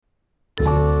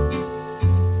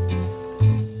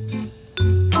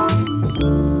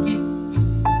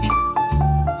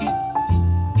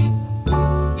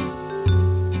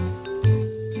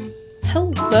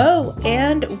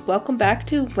welcome back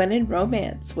to When in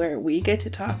Romance, where we get to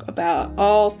talk about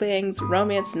all things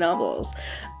romance novels.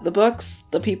 The books,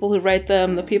 the people who write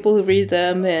them, the people who read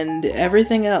them, and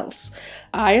everything else.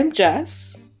 I am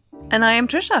Jess. And I am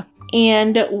Trisha.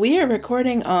 And we are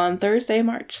recording on Thursday,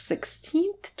 March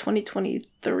 16th,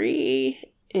 2023.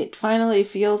 It finally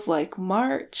feels like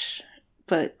March,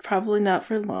 but probably not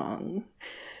for long.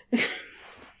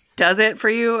 Does it for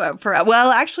you?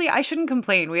 Well, actually, I shouldn't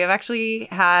complain. We have actually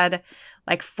had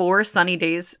like 4 sunny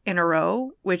days in a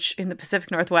row, which in the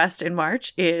Pacific Northwest in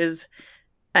March is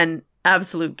an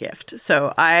absolute gift.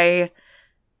 So I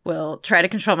will try to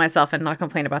control myself and not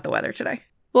complain about the weather today.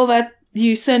 Well, that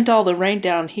you sent all the rain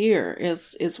down here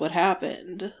is what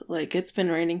happened. Like, it's been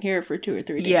raining here for 2 or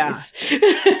 3 days.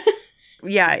 Yeah.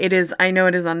 Yeah, it is. I know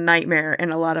it is a nightmare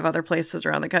in a lot of other places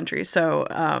around the country. So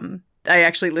I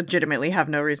actually legitimately have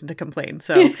no reason to complain.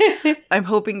 So I'm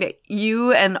hoping that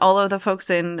you and all of the folks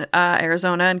in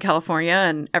Arizona and California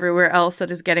and everywhere else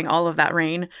that is getting all of that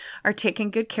rain are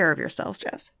taking good care of yourselves,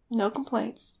 Jess. No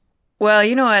complaints. Well,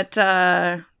 you know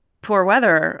what poor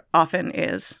weather often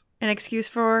is? An excuse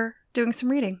for doing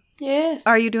some reading. Yes.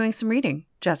 Are you doing some reading,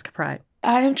 Jessica Pride?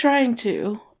 I am trying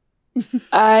to.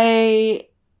 I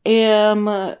am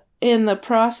in the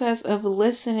process of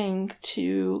listening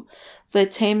to The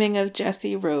Taming of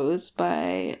Jessie Rose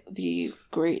by the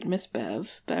great Miss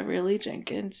Beverly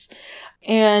Jenkins.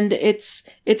 And it's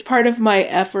part of my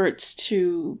efforts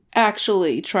to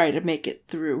actually try to make it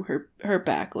through her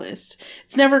backlist.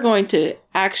 It's never going to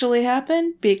actually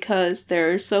happen because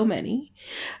there are so many.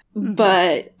 Mm-hmm.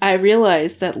 But I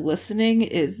realized that listening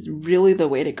is really the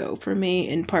way to go for me,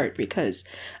 in part because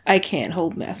I can't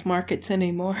hold mass markets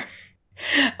anymore.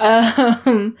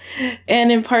 And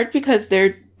in part because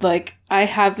they're like, I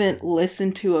haven't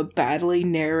listened to a badly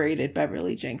narrated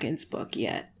Beverly Jenkins book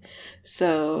yet.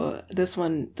 So this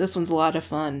one's a lot of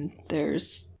fun.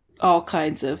 There's all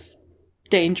kinds of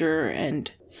danger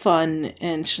and fun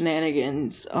and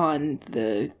shenanigans on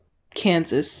the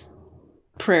Kansas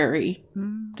prairie.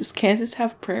 Does Kansas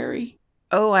have prairie?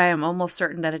 Oh, I am almost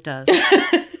certain that it does.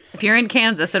 If you're in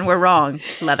Kansas and we're wrong,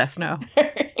 let us know.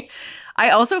 I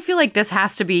also feel like this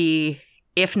has to be,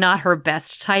 if not her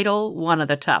best title, one of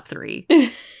the top 3.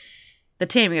 The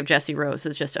Taming of Jessie Rose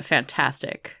is just a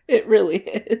fantastic... It really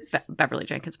is. Beverly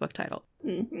Jenkins book title.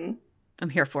 Mm-hmm. I'm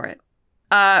here for it.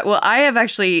 Well, I have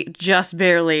actually just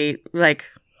barely,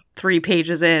 3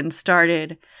 pages in,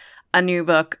 started a new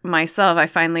book myself. I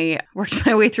finally worked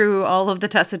my way through all of the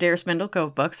Tessa Dare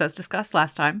Spindlecove books, as discussed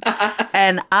last time.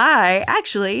 And I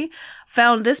actually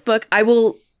found this book. I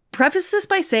will preface this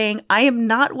by saying I am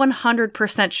not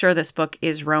 100% sure this book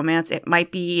is romance. It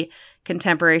might be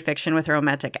contemporary fiction with a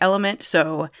romantic element.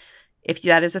 So if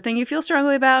that is a thing you feel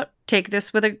strongly about, take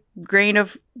this with a grain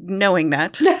of knowing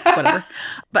that. Whatever.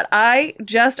 But I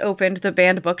just opened The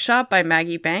Banned Bookshop by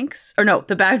Maggie Banks. Or no,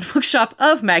 The Banned Bookshop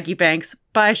of Maggie Banks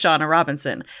by Shauna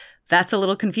Robinson. That's a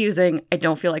little confusing. I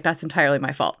don't feel like that's entirely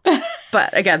my fault.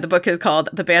 But again, the book is called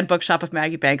The Banned Bookshop of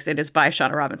Maggie Banks. It is by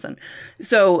Shauna Robinson.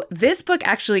 So this book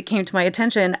actually came to my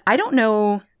attention. I don't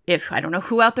know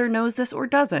who out there knows this or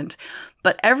doesn't,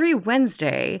 but every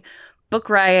Wednesday, Book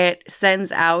Riot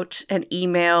sends out an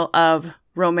email of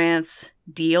romance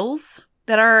deals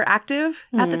that are active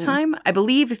at the time. I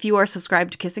believe if you are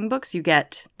subscribed to Kissing Books, you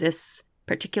get this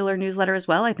particular newsletter as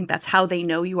well. I think that's how they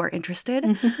know you are interested.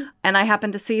 Mm-hmm. And I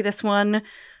happened to see this one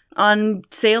on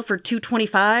sale for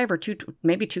 $225 or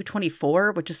maybe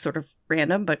 $224, which is sort of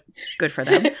random, but good for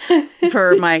them,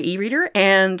 for my e-reader.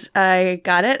 And I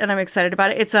got it, and I'm excited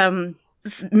about it. It's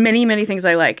many, many things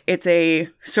I like. It's a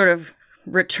sort of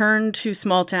return to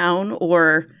small town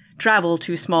or travel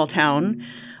to small town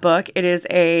book. It is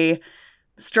a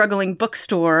struggling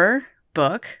bookstore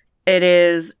book. It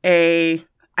is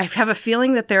I have a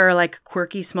feeling that there are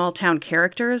quirky small town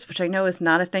characters, which I know is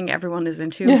not a thing everyone is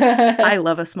into. I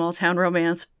love a small town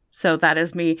romance, so that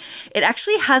is me. It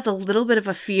actually has a little bit of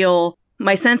a feel,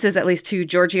 my sense is at least, to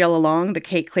Georgie All Along, the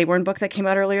Kate Claiborne book that came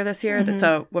out earlier this year. Mm-hmm. That's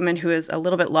a woman who is a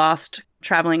little bit lost,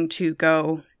 traveling to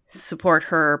go support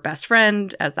her best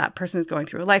friend as that person is going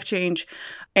through a life change.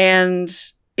 And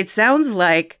it sounds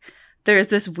like there's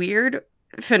this weird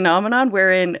phenomenon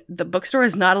wherein the bookstore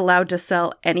is not allowed to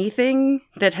sell anything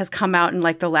that has come out in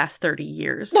the last 30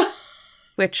 years,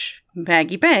 which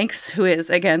Maggie Banks, who is,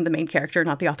 again, the main character,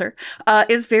 not the author,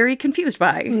 is very confused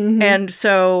by. Mm-hmm. And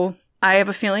so I have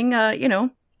a feeling,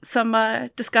 some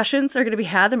discussions are going to be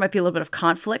had. There might be a little bit of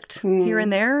conflict here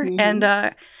and there. Mm-hmm.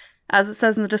 And as it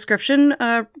says in the description,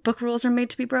 book rules are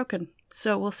made to be broken.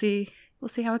 So we'll see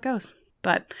how it goes.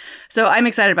 But so I'm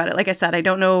excited about it. Like I said, I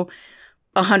don't know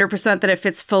 100% that it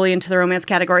fits fully into the romance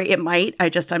category. It might.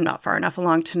 I'm not far enough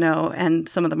along to know. And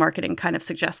some of the marketing kind of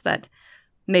suggests that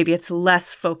maybe it's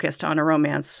less focused on a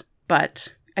romance,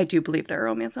 but I do believe there are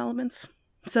romance elements.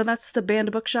 So that's The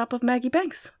Banned Bookshop of Maggie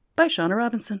Banks by Shauna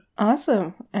Robinson.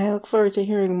 Awesome. I look forward to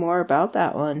hearing more about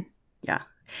that one. Yeah.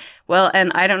 Well,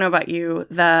 and I don't know about you,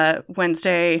 the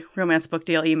Wednesday romance book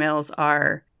deal emails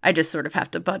are, I just sort of have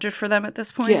to budget for them at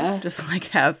this point. Yeah. Just like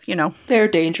have, you know, they're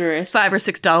dangerous. $5 or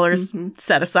 $6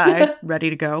 set aside, ready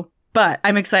to go. But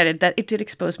I'm excited that it did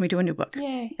expose me to a new book.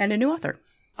 Yay. And a new author.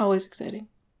 Always exciting.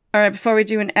 All right, before we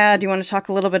do an ad, do you want to talk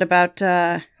a little bit about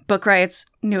Book Riot's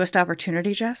newest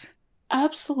opportunity, Jess?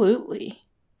 Absolutely.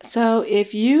 So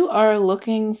if you are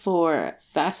looking for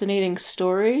fascinating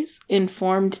stories,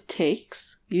 informed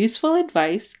takes, useful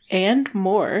advice, and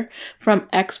more from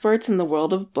experts in the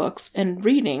world of books and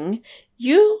reading,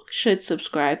 you should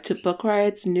subscribe to Book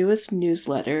Riot's newest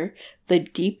newsletter, The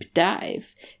Deep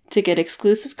Dive, to get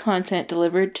exclusive content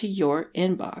delivered to your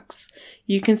inbox.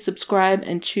 You can subscribe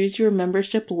and choose your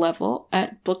membership level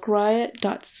at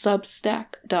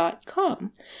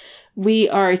bookriot.substack.com. We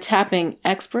are tapping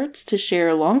experts to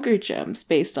share longer gems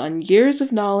based on years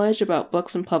of knowledge about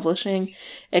books and publishing,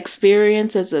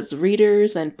 experiences as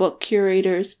readers and book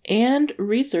curators, and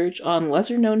research on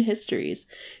lesser-known histories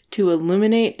to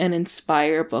illuminate and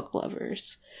inspire book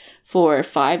lovers. For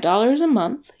 $5 a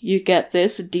month, you get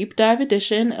this deep dive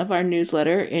edition of our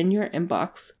newsletter in your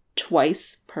inbox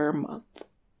twice per month.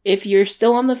 If you're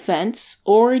still on the fence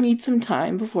or need some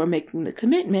time before making the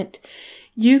commitment,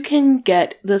 you can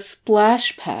get the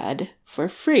Splash Pad for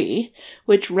free,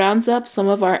 which rounds up some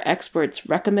of our experts'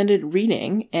 recommended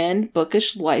reading and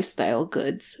bookish lifestyle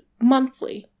goods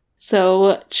monthly.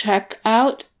 So check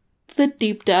out the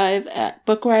deep dive at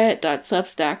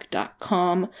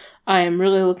bookriot.substack.com. I am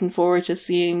really looking forward to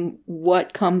seeing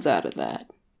what comes out of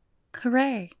that.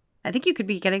 Hooray. I think you could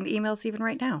be getting the emails even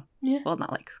right now. Yeah. Well,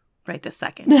 not like right this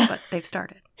second, but they've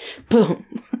started. Boom.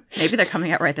 Maybe they're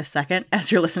coming out right this second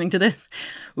as you're listening to this.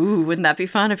 Ooh, wouldn't that be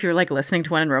fun if you were like listening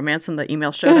to one in romance and the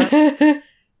email showed up?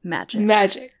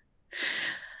 Magic.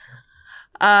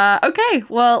 Okay,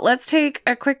 well, let's take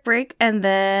a quick break and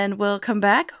then we'll come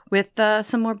back with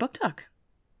some more book talk.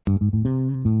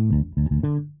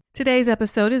 Today's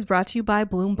episode is brought to you by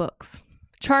Bloom Books.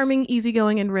 Charming,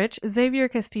 easygoing, and rich, Xavier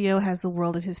Castillo has the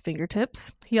world at his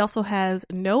fingertips. He also has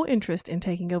no interest in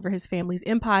taking over his family's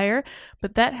empire,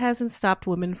 but that hasn't stopped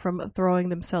women from throwing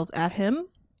themselves at him,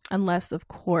 unless, of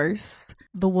course,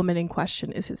 the woman in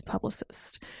question is his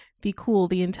publicist. The cool,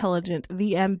 the intelligent,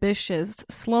 the ambitious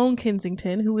Sloane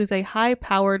Kensington, who is a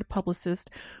high-powered publicist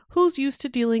who's used to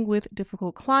dealing with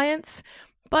difficult clients,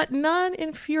 but none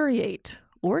infuriate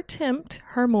or tempt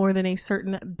her more than a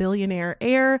certain billionaire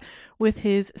heir with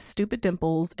his stupid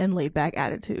dimples and laid-back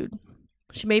attitude.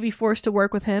 She may be forced to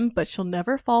work with him, but she'll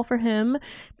never fall for him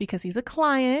because he's a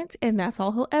client and that's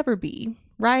all he'll ever be,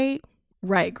 right?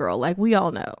 Right, girl, like we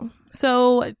all know.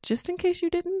 So, just in case you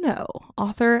didn't know,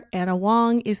 author Anna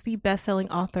Wong is the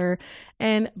best-selling author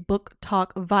and book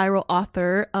talk viral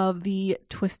author of the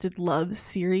Twisted Love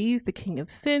series, the King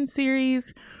of Sin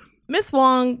series. Miss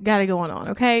Wong got it going on,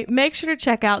 okay? Make sure to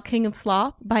check out King of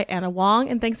Sloth by Anna Wong,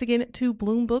 and thanks again to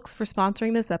Bloom Books for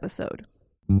sponsoring this episode.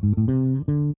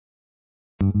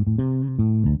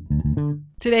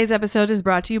 Today's episode is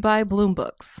brought to you by Bloom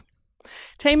Books.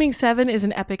 Taming Seven is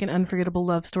an epic and unforgettable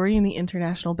love story in the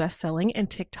international best-selling and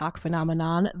TikTok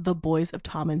phenomenon The Boys of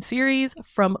Tommen series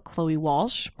from Chloe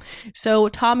Walsh. So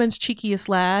Tommen's cheekiest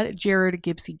lad, Jared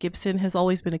Gibbsy Gibson, has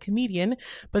always been a comedian,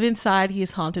 but inside he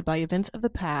is haunted by events of the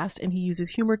past and he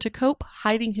uses humor to cope,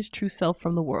 hiding his true self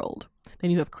from the world. Then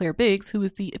you have Claire Biggs, who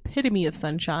is the epitome of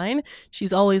sunshine.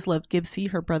 She's always loved Gibbsy,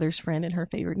 her brother's friend and her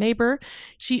favorite neighbor.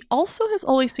 She also has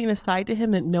always seen a side to him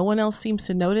that no one else seems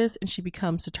to notice, and she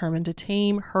becomes determined to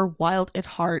tame her wild at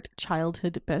heart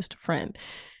childhood best friend.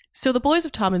 So the Boys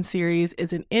of Tommen series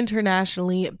is an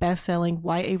internationally best-selling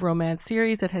YA romance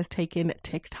series that has taken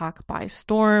TikTok by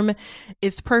storm.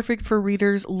 It's perfect for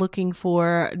readers looking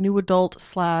for new adult /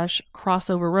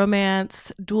 crossover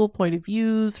romance, dual point of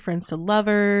views, friends to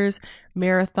lovers,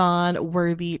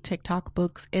 marathon-worthy TikTok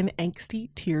books, and angsty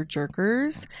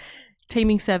tearjerkers.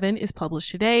 Taming Seven is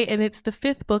published today, and it's the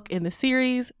 5th book in the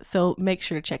series, so make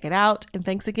sure to check it out. And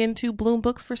thanks again to Bloom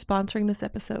Books for sponsoring this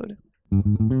episode.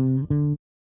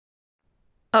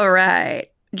 All right.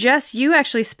 Jess, you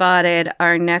actually spotted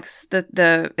our next,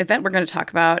 the event we're going to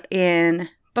talk about in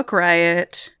Book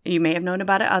Riot. You may have known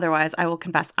about it otherwise. I will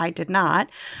confess I did not.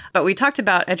 But we talked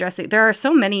about addressing, there are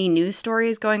so many news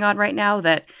stories going on right now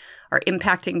that are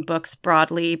impacting books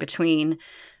broadly between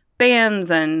bans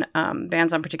and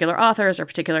bans on particular authors or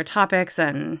particular topics,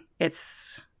 and it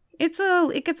gets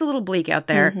a little bleak out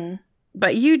there. Mm-hmm.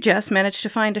 But you just managed to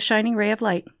find a shining ray of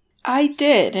light. I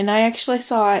did, and I actually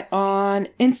saw it on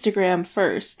Instagram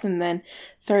first, and then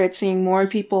started seeing more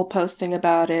people posting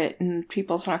about it and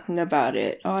people talking about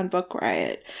it on Book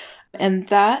Riot. And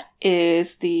that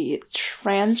is the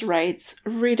Trans Rights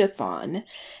Readathon.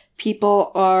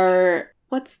 People are,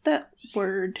 what's that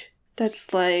word?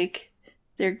 That's like,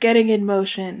 they're getting in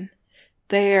motion.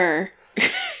 They're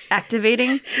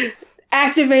Activating?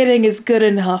 Activating is good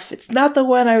enough. It's not the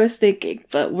one I was thinking,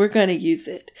 but we're going to use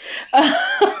it.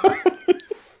 I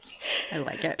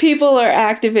like it. People are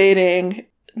activating.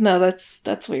 No,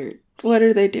 that's weird. What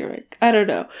are they doing? I don't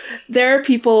know. There are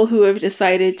people who have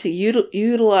decided to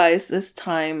utilize this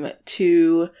time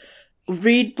to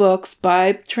read books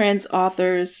by trans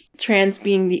authors, trans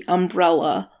being the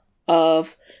umbrella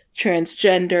of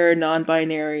transgender,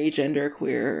 non-binary,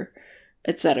 genderqueer,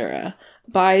 etc.,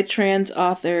 by trans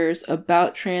authors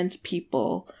about trans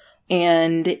people.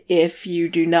 And if you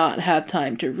do not have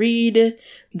time to read,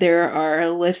 there are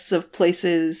lists of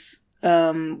places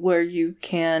where you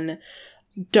can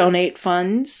donate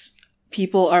funds.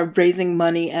 People are raising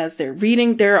money as they're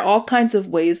reading. There are all kinds of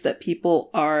ways that people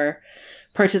are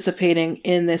participating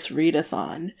in this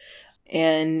readathon.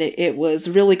 And it was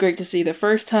really great to see the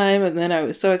first time, and then I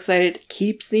was so excited to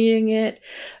keep seeing it.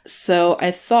 So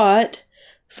I thought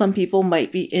some people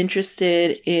might be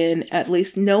interested in at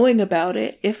least knowing about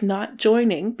it, if not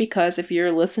joining, because if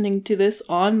you're listening to this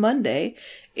on Monday,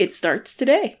 it starts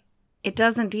today. It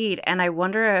does indeed. And I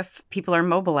wonder if people are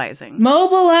mobilizing.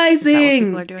 Mobilizing! Is that what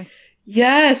people are doing?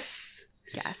 Yes!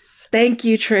 Yes. Thank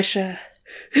you, Trisha.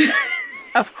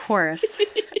 Of course.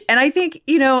 And I think,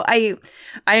 you know, I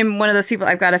am one of those people,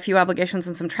 I've got a few obligations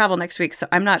and some travel next week, so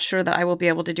I'm not sure that I will be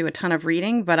able to do a ton of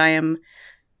reading, but I am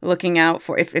looking out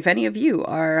for, if any of you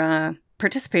are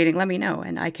participating, let me know,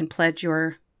 and I can pledge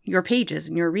your pages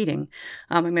and your reading.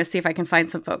 I'm going to see if I can find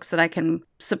some folks that I can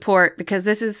support, because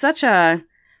this is such a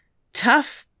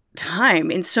tough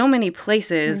time in so many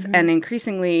places, and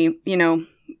increasingly, you know,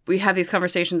 we have these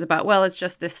conversations about, well, it's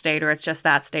just this state, or it's just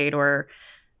that state, or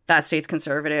that state's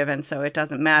conservative, and so it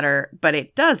doesn't matter. But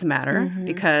it does matter,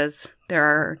 because there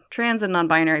are trans and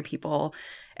non-binary people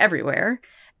everywhere,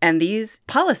 and these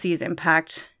policies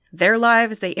impact their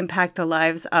lives. They impact the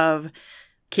lives of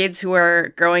kids who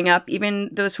are growing up. Even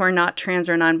those who are not trans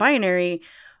or non-binary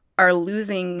are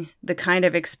losing the kind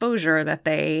of exposure that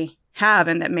they have,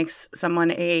 and that makes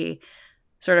someone a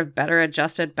sort of better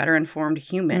adjusted, better informed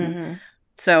human.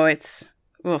 So it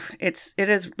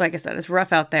is, like I said, it's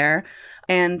rough out there.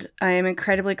 And I am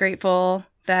incredibly grateful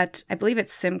that I believe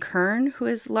it's Sim Kern who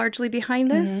is largely behind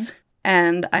this.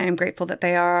 And I am grateful that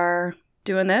they are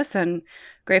doing this, and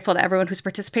grateful to everyone who's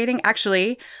participating.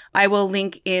 Actually, I will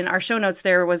link in our show notes.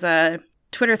 There was a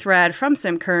Twitter thread from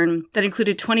Sim Kern that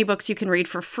included 20 books you can read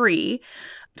for free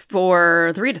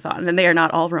for the readathon. And they are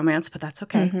not all romance, but that's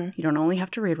okay. You don't only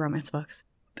have to read romance books.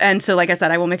 And so, like I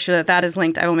said, I will make sure that that is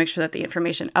linked. I will make sure that the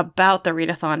information about the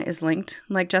readathon is linked.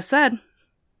 Like Jess said,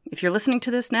 if you're listening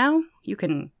to this now, you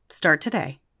can start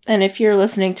today. And if you're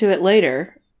listening to it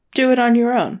later, do it on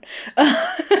your own.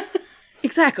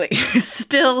 Exactly.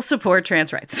 Still support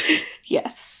trans rights.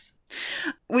 Yes.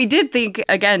 We did think,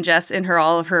 again, Jess, in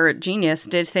all of her genius,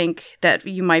 did think that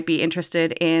you might be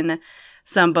interested in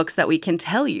some books that we can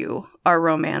tell you are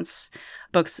romance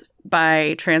books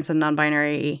by trans and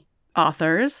non-binary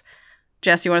authors.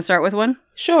 Jess, you want to start with one?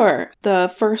 Sure.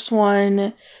 The first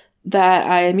one that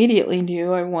I immediately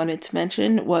knew I wanted to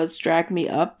mention was Drag Me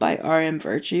Up by R.M.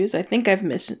 Virtues. I think I've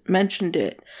mentioned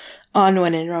it on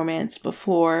When in Romance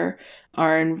before.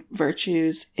 R.M.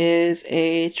 Virtues is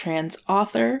a trans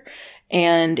author,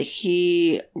 and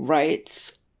he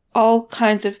writes all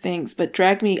kinds of things, but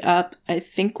Drag Me Up, I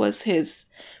think, was his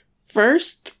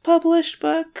first published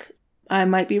book. I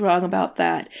might be wrong about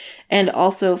that. And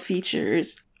also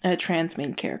features a trans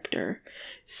main character.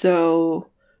 So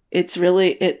it's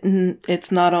really,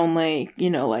 it's not only, you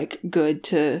know, like good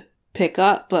to pick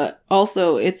up, but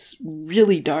also it's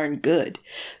really darn good.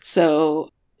 So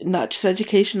not just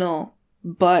educational,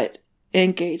 but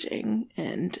engaging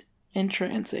and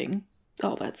entrancing,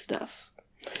 all that stuff.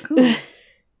 Ooh,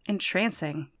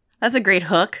 entrancing. That's a great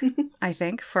hook, I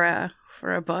think, for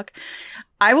a book.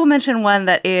 I will mention one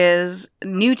that is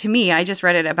new to me. I just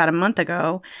read it about a month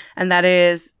ago, and that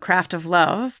is Craft of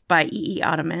Love by E.E.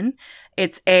 Ottoman.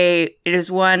 It is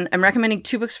one, I'm recommending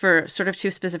two books for sort of two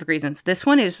specific reasons. This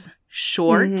one is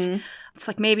short. It's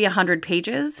like maybe 100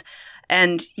 pages.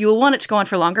 And you will want it to go on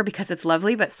for longer because it's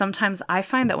lovely, but sometimes I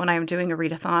find that when I'm doing a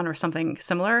readathon or something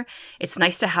similar, it's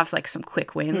nice to have like some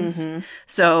quick wins. Mhm.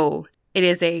 So it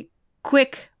is a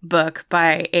quick book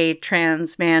by a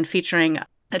trans man featuring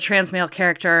a trans male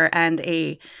character and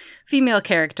a female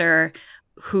character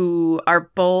who are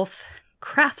both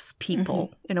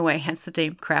craftspeople in a way, hence the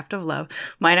name Craft of Love.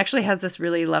 Mine actually has this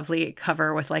really lovely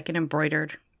cover with like an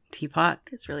embroidered teapot.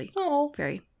 It's really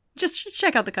very... Just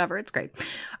check out the cover. It's great.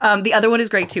 The other one is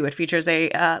great too. It features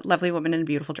a lovely woman in a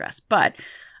beautiful dress, but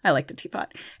I like the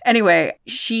teapot. Anyway,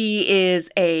 she is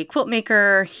a quilt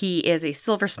maker. He is a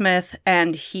silversmith,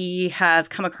 and he has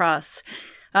come across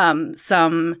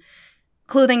some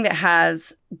clothing that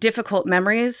has difficult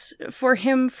memories for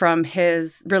him from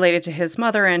related to his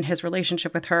mother and his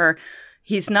relationship with her.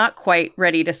 He's not quite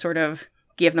ready to sort of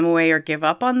give them away or give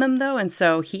up on them, though. And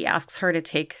so he asks her to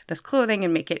take this clothing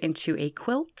and make it into a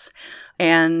quilt.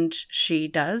 And she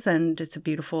does. And it's a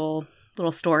beautiful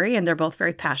little story. And they're both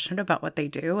very passionate about what they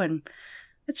do. And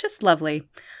it's just lovely.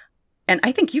 And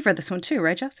I think you've read this one too,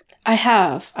 right, Jess? I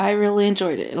have. I really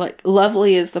enjoyed it. Like,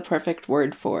 lovely is the perfect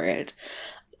word for it.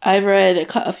 I've read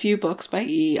a few books by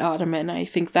E. Ottoman. I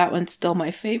think that one's still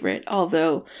my favorite,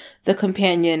 although The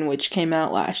Companion, which came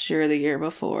out last year or the year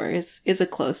before, is a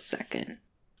close second.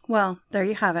 Well, there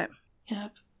you have it.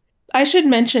 Yep. I should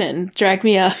mention Drag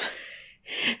Me Up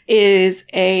is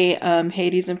a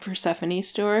Hades and Persephone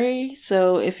story.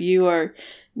 So if you are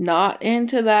not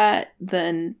into that,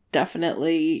 then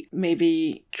definitely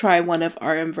maybe try one of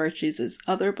R.M. Virtue's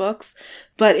other books.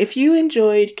 But if you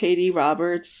enjoyed Katie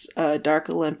Roberts' Dark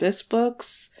Olympus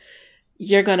books,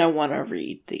 you're going to want to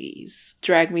read these.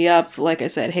 Drag Me Up, like I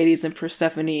said, Hades and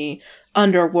Persephone,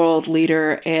 underworld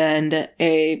leader, and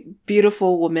a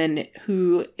beautiful woman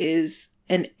who is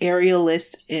an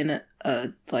aerialist in a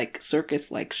like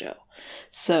circus-like show.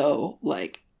 So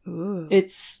like, Ooh.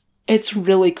 It's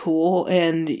really cool,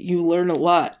 and you learn a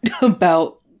lot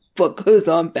about what goes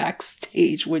on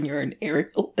backstage when you're an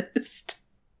aerialist.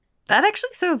 That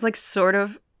actually sounds like sort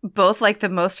of both like the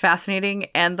most fascinating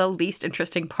and the least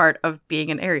interesting part of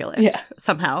being an aerialist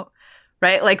somehow,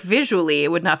 right? Like visually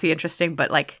it would not be interesting,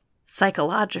 but like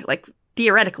psychologically, like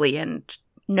theoretically and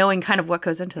knowing kind of what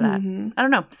goes into that. Mm-hmm. I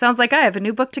don't know. Sounds like I have a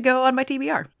new book to go on my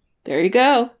TBR. There you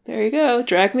go. There you go.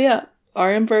 Drag Me Up.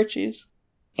 R.M. Virtues.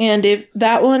 And if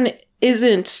that one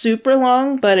isn't super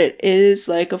long, but it is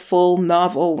like a full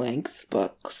novel length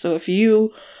book. So if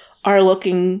you are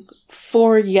looking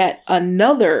for yet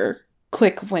another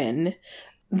quick win,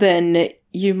 then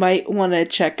you might want to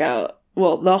check out,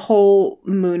 well, the whole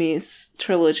Moonies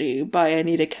trilogy by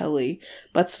Anita Kelly,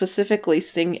 but specifically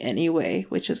Sing Anyway,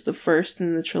 which is the first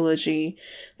in the trilogy,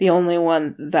 the only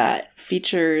one that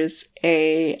features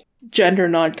a gender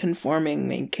non-conforming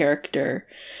main character.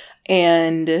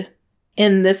 And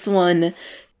in this one,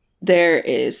 there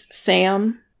is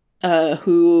Sam,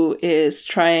 who is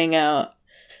trying out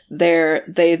their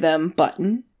they-them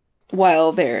button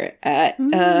while they're at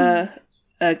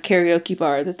a karaoke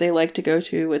bar that they like to go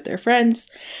to with their friends.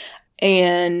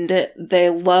 And they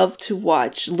love to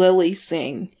watch Lily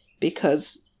sing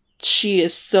because she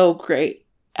is so great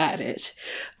at it,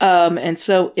 and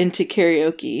so into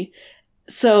karaoke.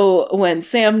 So when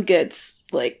Sam gets,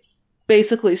 like,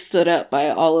 basically stood up by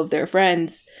all of their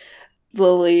friends,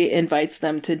 Lily invites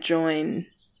them to join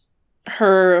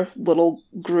her little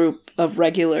group of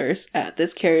regulars at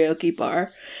this karaoke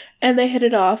bar, and they hit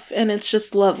it off, and it's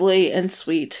just lovely and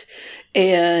sweet.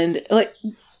 And like,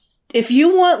 if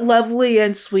you want lovely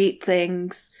and sweet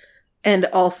things and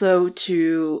also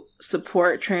to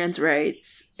support trans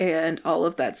rights and all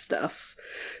of that stuff,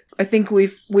 I think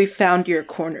we've found your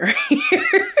corner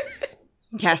here.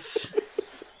 Yes.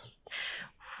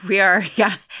 We are,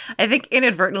 yeah. I think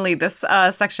inadvertently this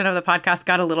section of the podcast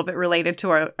got a little bit related to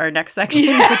our next section,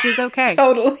 which is okay.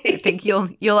 Totally. I think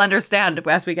you'll understand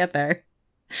as we get there.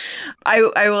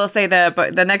 I will say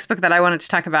the next book that I wanted to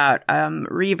talk about,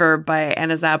 Reverb by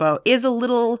Anna Szabo, is a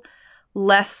little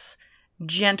less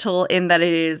gentle in that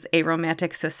it is a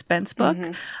romantic suspense book.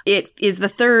 Mm-hmm. It is the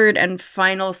third and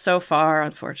final so far,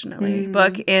 unfortunately,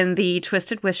 book in the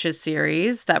Twisted Wishes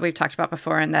series that we've talked about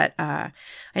before and that I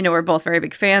know we're both very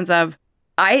big fans of.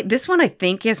 This one I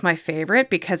think is my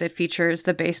favorite because it features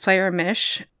the bass player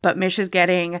Mish, but Mish is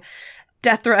getting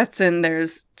death threats and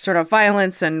there's sort of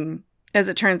violence, and as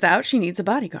it turns out, she needs a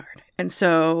bodyguard. And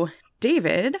so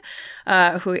David,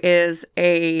 who is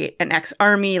an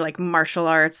ex-army, like martial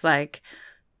arts, like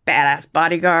badass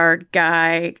bodyguard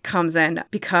guy, comes in,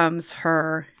 becomes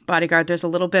her bodyguard. There's a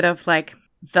little bit of like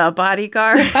the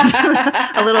bodyguard,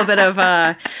 a little bit of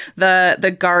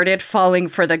the guarded falling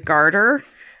for the garter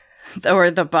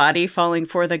or the body falling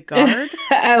for the guard.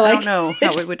 I don't know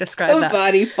how we would describe the that.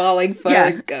 body falling for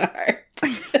the guard.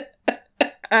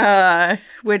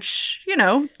 Which,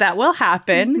 that will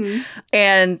happen. Mm-hmm.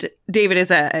 And David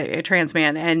is a trans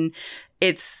man. And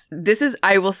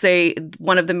I will say,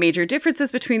 one of the major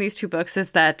differences between these two books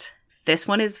is that this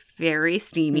one is very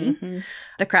steamy. Mm-hmm.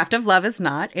 The Craft of Love is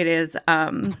not. It is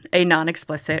a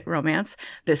non-explicit romance.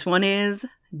 This one is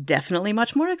definitely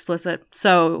much more explicit.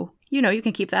 So, you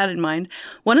can keep that in mind.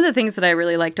 One of the things that I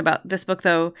really liked about this book,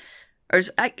 though, or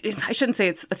I shouldn't say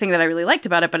it's the thing that I really liked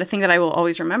about it, but a thing that I will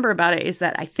always remember about it is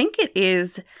that I think it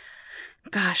is,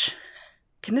 gosh,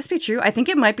 can this be true? I think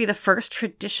it might be the first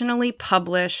traditionally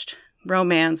published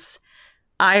romance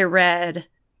I read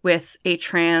with a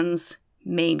trans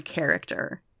main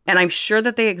character. And I'm sure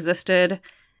that they existed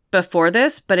before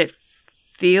this, but it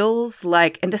feels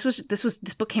like, and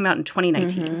this book came out in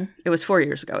 2019. Mm-hmm. It was 4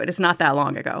 years ago. It is not that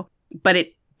long ago. But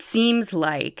it seems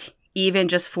like even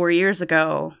just 4 years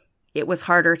ago, it was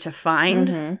harder to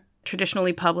find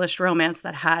traditionally published romance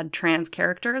that had trans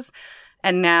characters.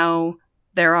 And now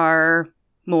there are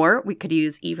more. We could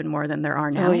use even more than there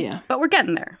are now. Oh, yeah. But we're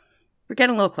getting there. We're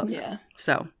getting a little closer. Yeah.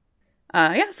 So,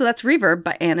 so that's Reverb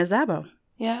by Anna Szabo.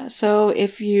 Yeah, so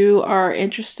if you are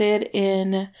interested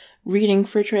in reading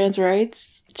for trans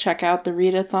rights, check out the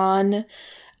readathon,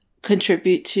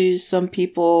 contribute to some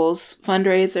people's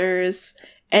fundraisers,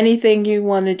 anything you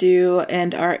want to do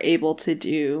and are able to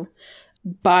do.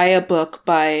 Buy a book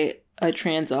by a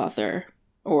trans author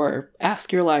or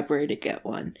ask your library to get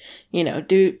one.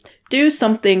 Do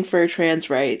something for trans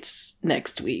rights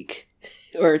next week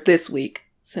or this week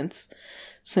since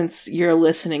you're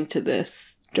listening to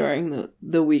this during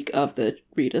the week of the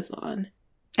readathon.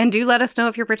 And do let us know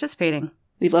if you're participating.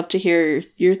 We'd love to hear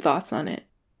your thoughts on it.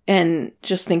 And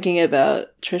just thinking about,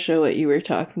 Trisha, what you were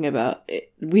talking about,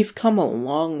 we've come a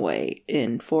long way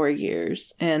in 4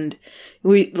 years. And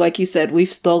we, like you said,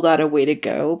 we've still got a way to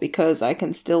go because I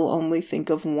can still only think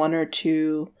of 1 or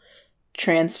 2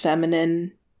 trans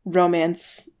feminine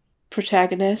romance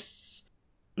protagonists.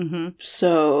 Mm-hmm.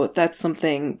 So that's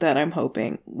something that I'm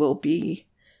hoping will be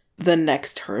the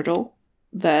next hurdle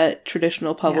that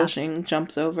traditional publishing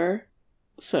jumps over.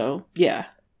 So, yeah.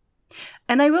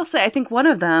 And I will say, I think one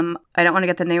of them, I don't want to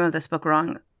get the name of this book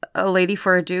wrong, A Lady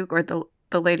for a Duke, or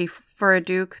The Lady for a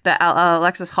Duke, the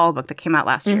Alexis Hall book that came out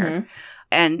last year.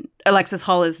 And Alexis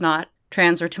Hall is not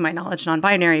trans or, to my knowledge,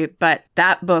 non-binary, but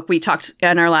that book, we talked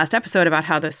in our last episode about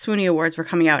how the Swoonie Awards were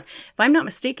coming out. If I'm not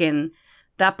mistaken,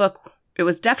 that book, it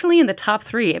was definitely in the top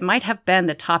 3. It might have been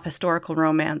the top historical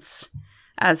romance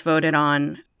as voted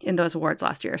on in those awards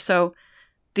last year. So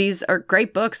these are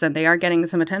great books and they are getting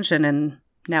some attention, and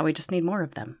now we just need more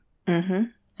of them. Mm-hmm.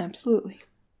 Absolutely.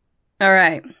 All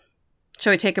right.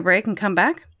 Shall we take a break and come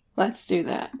back? Let's do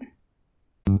that.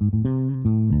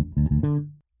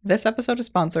 This episode is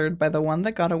sponsored by The One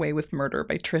That Got Away with Murder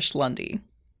by Trish Lundy.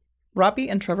 Robbie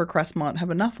and Trevor Cressmont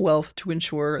have enough wealth to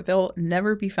ensure they'll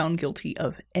never be found guilty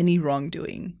of any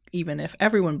wrongdoing, even if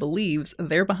everyone believes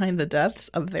they're behind the deaths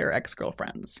of their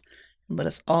ex-girlfriends. And let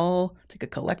us all take a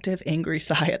collective angry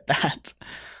sigh at that.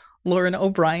 Lauren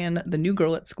O'Brien, the new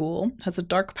girl at school, has a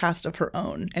dark past of her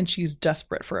own, and she's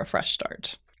desperate for a fresh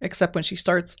start. Except when she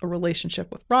starts a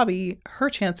relationship with Robbie, her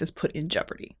chance is put in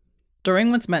jeopardy.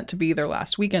 During what's meant to be their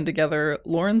last weekend together,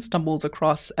 Lauren stumbles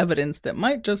across evidence that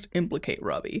might just implicate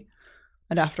Robbie.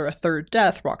 And after a third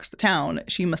death rocks the town,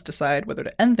 she must decide whether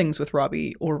to end things with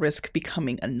Robbie or risk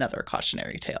becoming another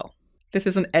cautionary tale. This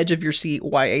is an edge-of-your-seat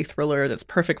YA thriller that's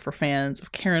perfect for fans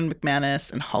of Karen McManus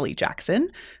and Holly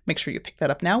Jackson. Make sure you pick that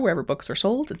up now wherever books are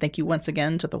sold. And thank you once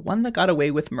again to The One That Got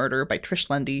Away with Murder by Trish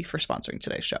Lundy for sponsoring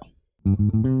today's show.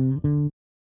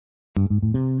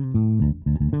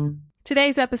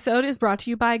 Today's episode is brought to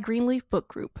you by Greenleaf Book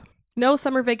Group. No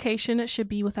summer vacation should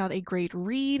be without a great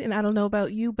read, and I don't know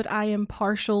about you, but I am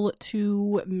partial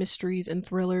to mysteries and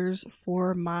thrillers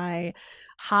for my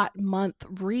hot month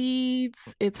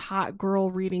reads. It's hot girl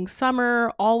reading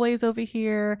summer, always over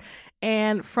here.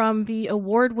 And from the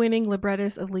award-winning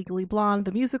librettist of Legally Blonde,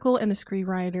 the musical, and the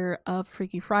screenwriter of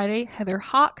Freaky Friday, Heather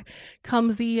Hawk,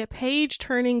 comes the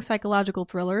page-turning psychological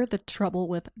thriller, The Trouble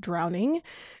with Drowning.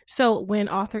 So when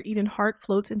author Eden Hart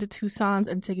floats into Tucson's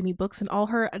Antigone Books in all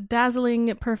her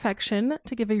dazzling perfection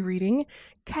to give a reading,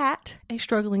 Kat, a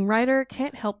struggling writer,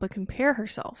 can't help but compare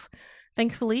herself.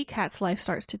 Thankfully, Kat's life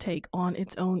starts to take on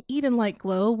its own Eden-like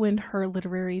glow when her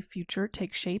literary future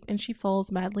takes shape and she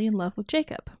falls madly in love with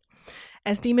Jacob.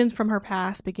 As demons from her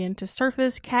past begin to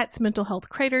surface, Kat's mental health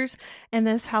craters, and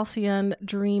this halcyon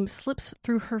dream slips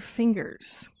through her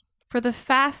fingers. For the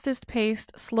fastest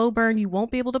paced, slow burn you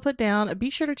won't be able to put down, be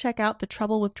sure to check out The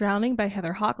Trouble with Drowning by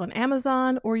Heather Hawk on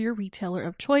Amazon or your retailer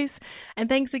of choice. And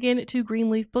thanks again to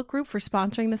Greenleaf Book Group for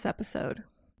sponsoring this episode.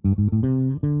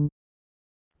 All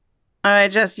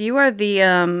right, Jess, you are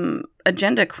the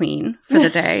agenda queen for the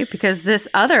day because this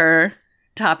other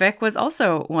topic was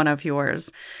also one of yours.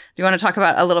 Do you want to talk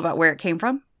about a little about where it came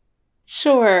from?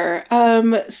 Sure.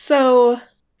 So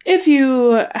if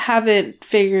you haven't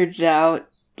figured it out,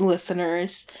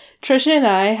 listeners, Trisha and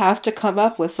I have to come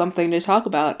up with something to talk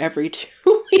about every 2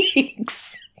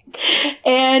 weeks.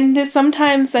 And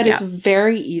sometimes that is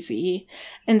very easy.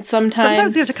 And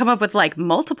sometimes we have to come up with like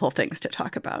multiple things to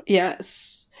talk about.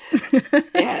 Yes.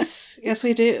 Yes,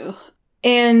 we do.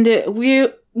 And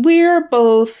we're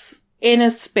both in a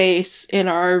space in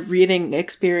our reading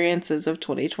experiences of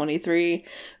 2023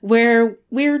 where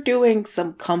we're doing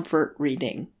some comfort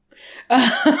reading.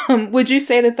 Would you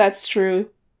say that that's true?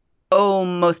 Oh,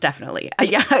 most definitely.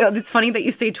 Yeah, it's funny that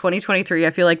you say 2023. I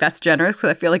feel like that's generous because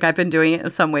I feel like I've been doing it in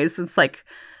some ways since like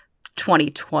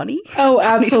 2020. Oh,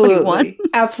 absolutely.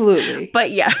 Absolutely.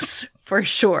 But yes, for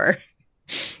sure.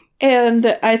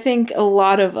 And I think a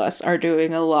lot of us are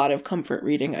doing a lot of comfort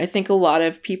reading. I think a lot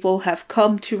of people have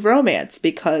come to romance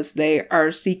because they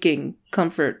are seeking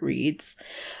comfort reads.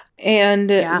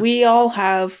 And we all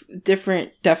have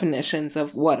different definitions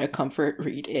of what a comfort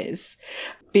read is.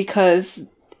 Because,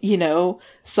 you know,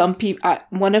 some people,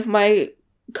 one of my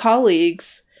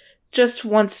colleagues just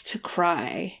wants to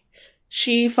cry.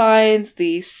 She finds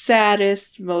the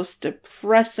saddest, most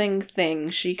depressing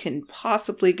thing she can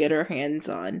possibly get her hands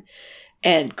on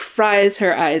and cries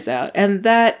her eyes out. And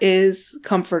that is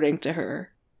comforting to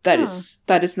her. That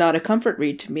is not a comfort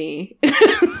read to me.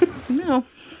 No.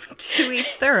 To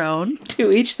each their own.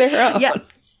 To each their own. Yeah.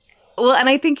 Well, and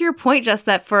I think your point, just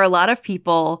that for a lot of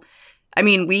people, I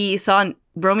mean, we saw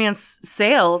romance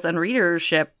sales and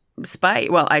readership spike.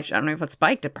 Well, I don't know if it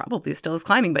spiked. It probably still is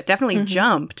climbing, but definitely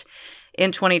jumped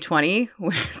in 2020,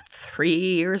 3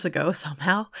 years ago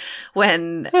somehow,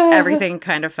 when everything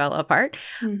kind of fell apart.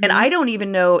 And I don't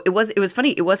even know, it was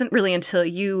funny. It wasn't really until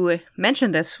you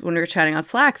mentioned this when we were chatting on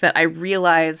Slack that I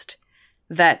realized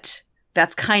that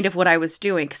that's kind of what I was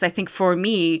doing. Because I think for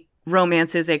me,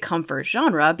 romance is a comfort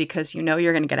genre because you know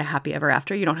you're going to get a happy ever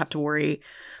after. You don't have to worry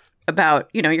about,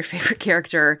 you know, your favorite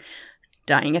character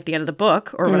dying at the end of the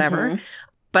book or whatever.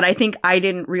 But I think I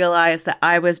didn't realize that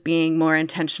I was being more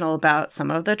intentional about some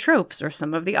of the tropes or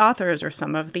some of the authors or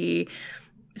some of the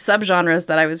subgenres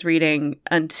that I was reading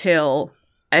until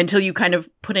you kind of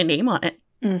put a name on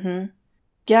it.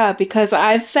 Yeah, because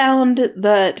I've found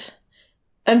that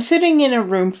I'm sitting in a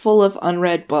room full of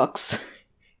unread books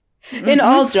in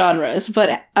all genres,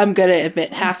 but I'm going to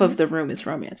admit half of the room is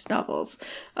romance novels,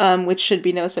 which should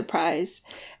be no surprise.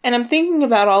 And I'm thinking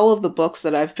about all of the books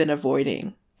that I've been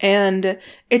avoiding. And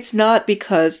it's not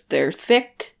because they're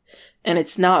thick, and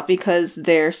it's not because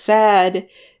they're sad.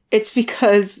 It's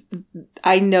because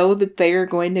I know that they are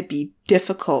going to be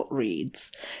difficult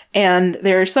reads. And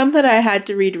there are some that I had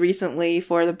to read recently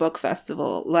for the book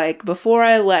festival. Like Before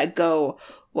I Let Go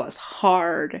was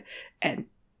hard and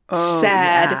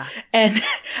sad, and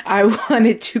I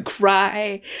wanted to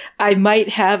cry. I might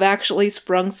have actually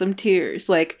sprung some tears.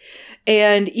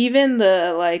 And even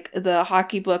the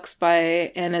hockey books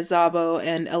by Anna Szabo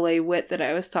and L.A. Witt that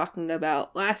I was talking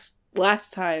about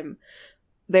last time,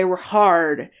 they were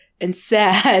hard and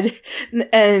sad.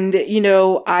 And, you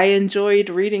know, I enjoyed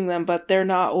reading them, but they're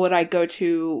not what I go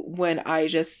to when I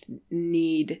just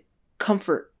need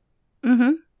comfort.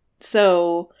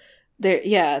 So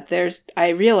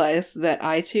I realized that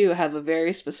I too have a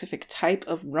very specific type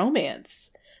of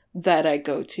romance that I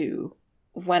go to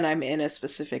when I'm in a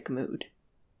specific mood.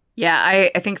 Yeah,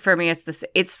 I think for me it's this.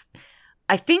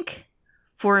 I think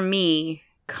for me,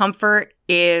 comfort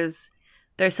is,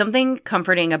 there's something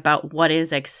comforting about what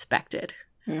is expected,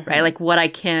 right? Like what I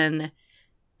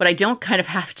don't kind of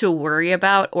have to worry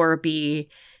about or be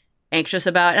anxious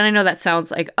about. And I know that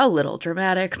sounds like a little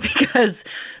dramatic because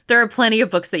there are plenty of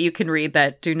books that you can read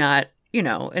that do not, you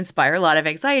know, inspire a lot of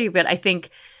anxiety. But I think,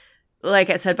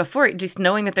 like I said before, just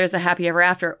knowing that there's a happy ever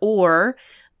after, or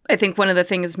I think one of the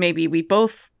things maybe we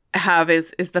both have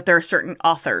is that there are certain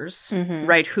authors,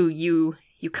 right, who you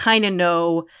kind of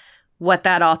know what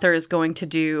that author is going to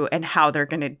do and how they're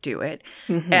going to do it.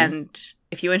 And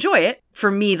if you enjoy it,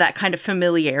 for me, that kind of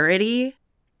familiarity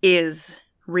is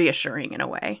reassuring in a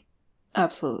way.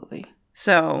 Absolutely.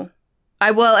 So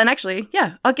I'll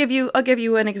give you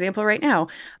an example right now.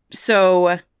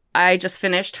 So I just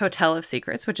finished Hotel of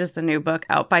Secrets, which is the new book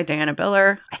out by Diana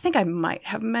Biller. I think I might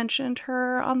have mentioned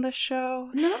her on the show.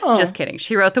 No. Just kidding.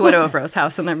 She wrote The Widow of Rose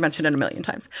House, and I've mentioned it a million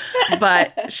times.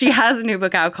 But she has a new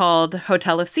book out called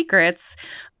Hotel of Secrets.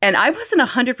 And I wasn't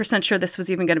 100% sure this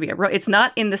was even going to be it's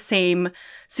not in the same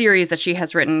series that she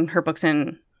has written her books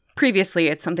in previously.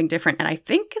 It's something different. And I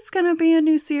think it's going to be a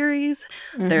new series.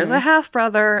 Mm-hmm. There's a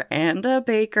half-brother and a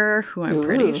baker who I'm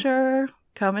pretty sure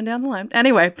coming down the line.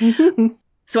 Anyway.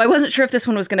 So I wasn't sure if this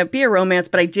one was going to be a romance,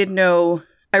 but I did know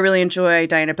I really enjoy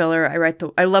Diana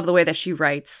Biller. I love the way that she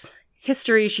writes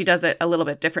history. She does it a little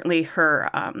bit differently. Her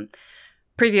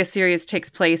previous series takes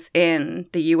place in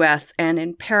the U.S. and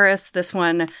in Paris. This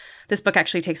book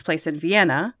actually takes place in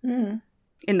Vienna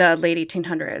in the late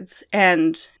 1800s.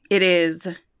 And it is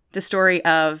the story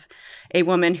of a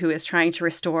woman who is trying to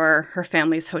restore her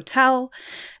family's hotel,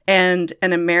 and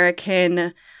an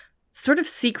American sort of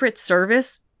Secret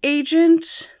Service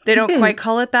agent. They don't quite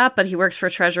call it that, but he works for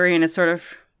Treasury, and it sort of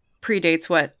predates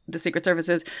what the Secret Service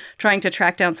is, trying to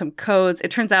track down some codes. It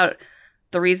turns out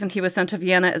the reason he was sent to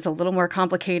Vienna is a little more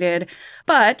complicated,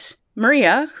 but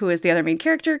Maria, who is the other main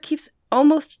character, keeps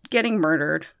almost getting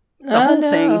murdered. It's a whole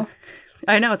thing.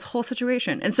 I know, it's a whole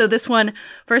situation. And so this one,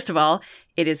 first of all,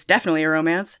 it is definitely a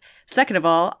romance. Second of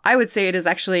all, I would say it is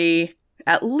actually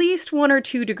at least 1 or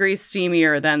 2 degrees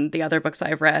steamier than the other books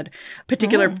I've read.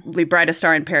 Particularly Brightest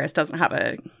Star in Paris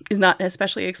is not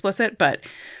especially explicit, but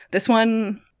this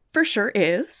one for sure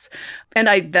is. And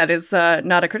that is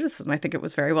not a criticism. I think it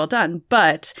was very well done,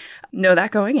 but know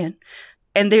that going in.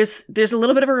 And there's a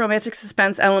little bit of a romantic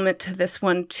suspense element to this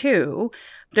one too.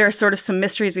 There are sort of some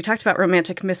mysteries. We talked about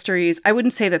romantic mysteries. I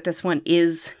wouldn't say that this one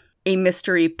is a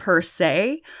mystery per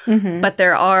se, but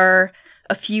there are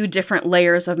a few different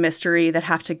layers of mystery that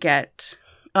have to get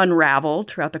unraveled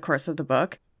throughout the course of the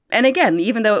book. And again,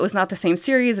 even though it was not the same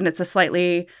series and it's a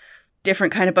slightly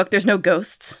different kind of book, there's no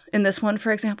ghosts in this one,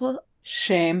 for example.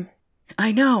 Shame.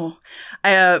 I know.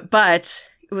 But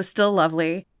it was still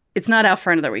lovely. It's not out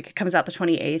for another week. It comes out the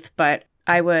 28th, but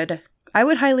I would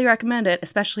highly recommend it,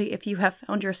 especially if you have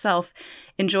found yourself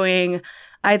enjoying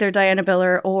either Diana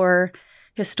Biller or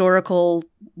historical,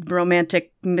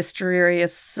 romantic,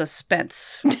 mysterious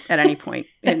suspense at any point.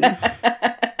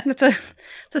 It's a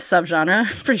subgenre.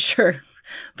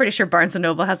 Pretty sure Barnes and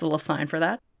Noble has a little sign for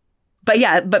that. But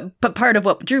yeah, but part of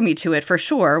what drew me to it for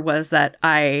sure was that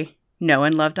I know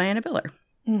and love Diana Biller.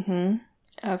 Mm-hmm.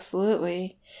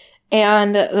 Absolutely.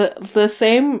 And the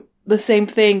same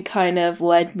thing kind of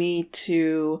led me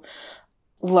to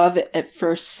Love at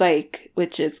First Sight,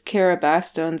 which is Kara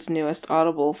Bastone's newest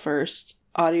Audible first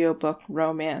audiobook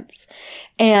romance.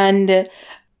 And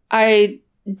I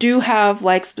do have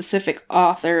like specific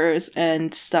authors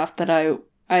and stuff that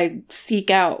I seek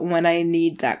out when I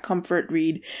need that comfort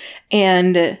read,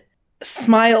 and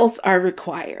smiles are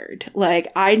required. Like,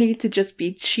 I need to just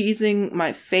be cheesing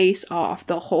my face off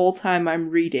the whole time I'm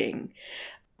reading,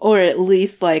 or at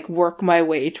least like work my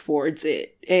way towards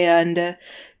it. And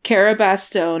Kara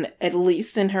Bastone, at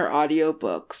least in her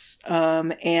audiobooks,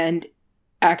 and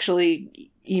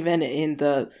actually even in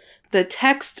the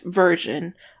text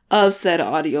version of said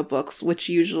audiobooks, which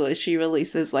usually she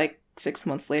releases like 6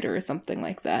 months later or something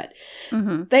like that,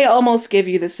 they almost give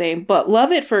you the same. But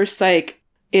Love at First Sight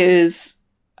is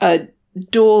a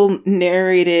dual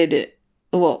narrated,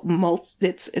 well,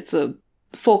 it's a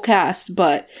full cast,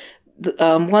 but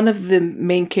one of the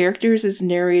main characters is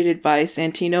narrated by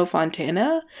Santino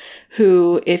Fontana,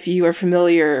 who, if you are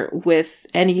familiar with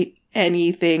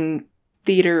anything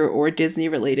theater or Disney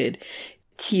related,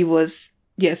 he was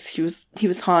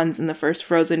Hans in the first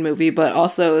Frozen movie, but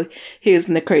also he was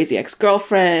in The Crazy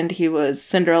Ex-Girlfriend. He was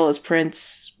Cinderella's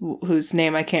prince, whose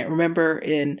name I can't remember,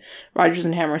 in Rodgers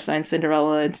and Hammerstein's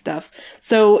Cinderella and stuff.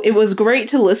 So it was great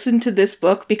to listen to this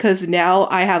book because now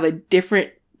I have a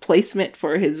different placement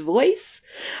for his voice,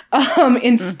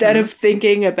 instead of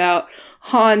thinking about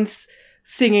Hans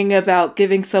singing about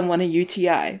giving someone a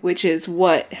UTI, which is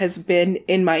what has been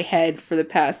in my head for the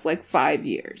past like 5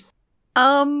 years.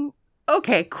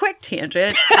 Okay, quick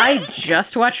tangent. I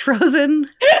just watched Frozen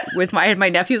with my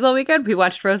nephews all weekend. We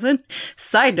watched Frozen.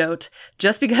 Side note,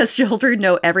 just because children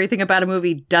know everything about a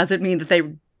movie doesn't mean that they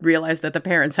realize that the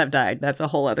parents have died. That's a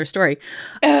whole other story.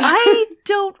 I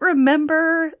don't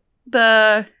remember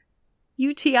the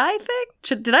UTI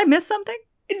thing. Did I miss something?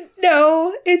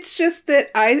 No, it's just that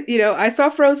I saw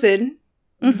Frozen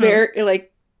very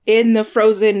like in the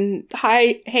Frozen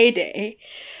heyday,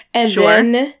 and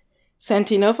then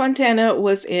Santino Fontana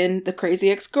was in The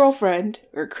Crazy Ex-Girlfriend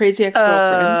or Crazy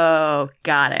Ex-Girlfriend. Oh,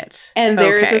 got it. And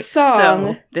there is a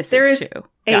song. So there is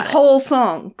a whole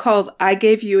song called "I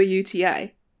Gave You a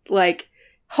UTI." Like,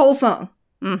 whole song.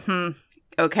 Mm-hmm.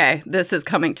 Okay, this is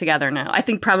coming together now. I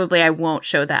think probably I won't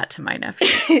show that to my nephew.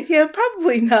 Yeah,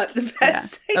 probably not the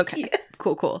best idea. Okay,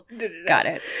 cool. Got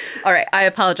it. All right, I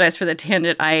apologize for the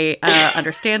tangent. I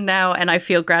understand now, and I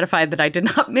feel gratified that I did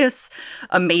not miss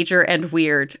a major and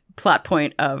weird plot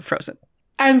point of Frozen.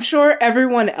 I'm sure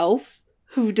everyone else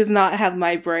who does not have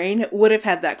my brain would have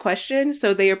had that question,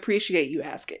 so they appreciate you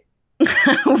asking.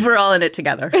 We're all in it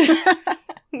together.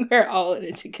 We're all in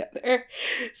it together.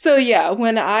 So yeah,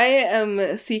 when I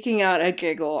am seeking out a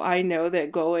giggle, I know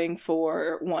that going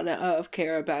for one of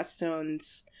Cara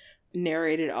Bastone's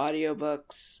narrated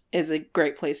audiobooks is a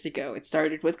great place to go. It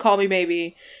started with Call Me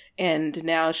Maybe, and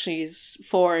now she's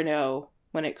 4-0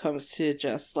 when it comes to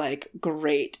just like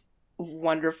great,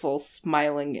 wonderful,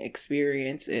 smiling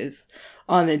experiences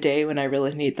on a day when I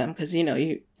really need them, because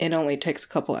it only takes a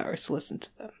couple hours to listen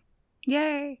to them.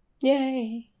 Yay.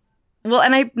 Well,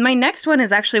 and my next one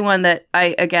is actually one that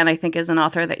I think is an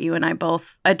author that you and I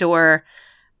both adore,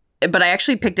 but I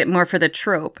actually picked it more for the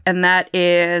trope, and that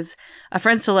is A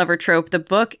Friends to Lover trope. The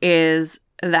book is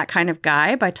That Kind of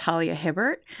Guy by Talia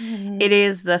Hibbert. Mm-hmm. It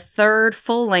is the third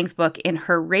full-length book in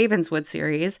her Ravenswood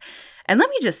series, and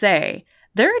let me just say,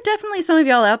 there are definitely some of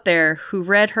y'all out there who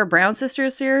read her Brown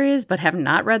Sisters series but have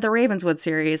not read the Ravenswood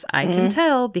series. I can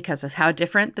tell because of how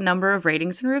different the number of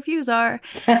ratings and reviews are.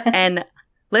 And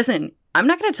listen, I'm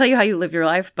not going to tell you how you live your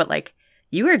life, but like,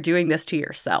 you are doing this to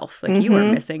yourself. Like, you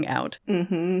are missing out.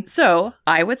 Mm-hmm. So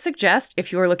I would suggest,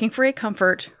 if you are looking for a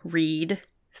comfort read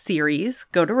series,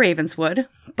 go to Ravenswood.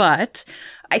 But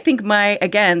I think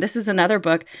this is another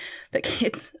book that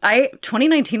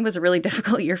 2019 was a really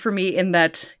difficult year for me in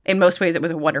that in most ways it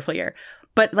was a wonderful year.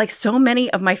 But like so many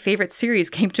of my favorite series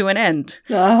came to an end.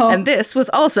 Oh. And this was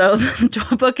also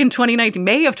the book in 2019,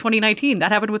 May of 2019.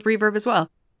 That happened with Reverb as well.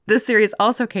 This series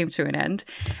also came to an end.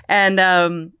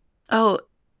 And,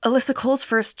 Alyssa Cole's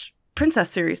first Princess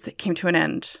series that came to an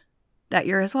end that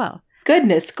year as well.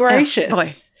 Goodness gracious.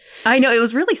 Boy. I know, it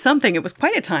was really something. It was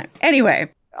quite a time.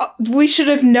 Anyway. We should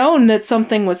have known that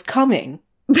something was coming.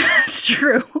 That's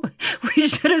true. We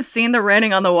should have seen the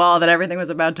writing on the wall that everything was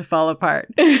about to fall apart.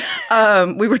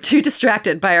 We were too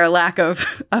distracted by our lack of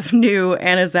new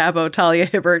Anna Szabo, Talia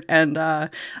Hibbert, and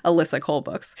Alyssa Cole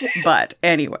books. But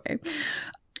anyway.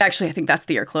 Actually, I think that's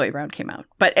the year Chloe Brown came out.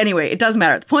 But anyway, it doesn't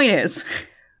matter. The point is,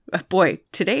 boy,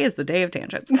 today is the day of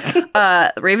tangents.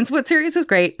 Ravenswood series was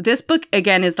great. This book,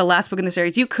 again, is the last book in the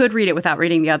series. You could read it without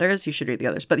reading the others. You should read the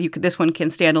others. But this one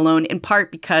can stand alone, in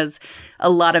part because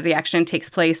a lot of the action takes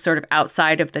place sort of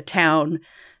outside of the town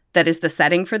that is the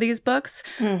setting for these books.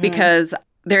 Mm-hmm. Because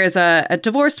there is a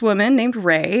divorced woman named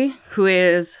Ray who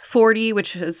is 40,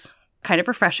 which is kind of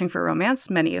refreshing for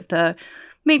romance. Many of the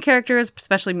main characters,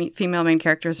 especially female main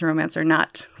characters in romance, are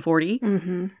not 40.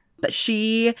 Mm-hmm. But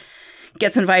she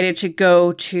gets invited to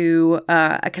go to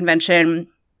a convention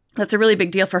that's a really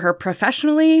big deal for her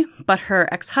professionally, but her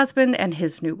ex-husband and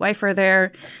his new wife are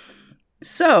there.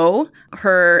 So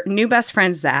her new best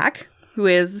friend, Zach, who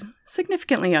is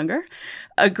significantly younger,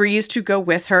 agrees to go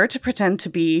with her to pretend to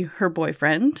be her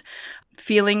boyfriend.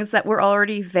 Feelings that were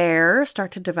already there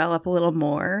start to develop a little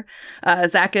more.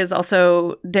 Zach is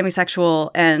also demisexual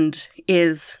and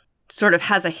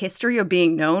has a history of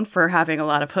being known for having a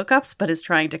lot of hookups, but is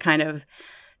trying to kind of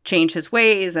change his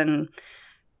ways and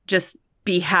just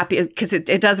be happy, because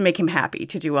it does make him happy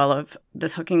to do all of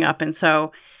this hooking up. And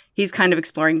so he's kind of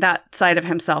exploring that side of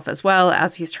himself as well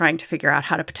as he's trying to figure out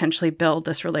how to potentially build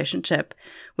this relationship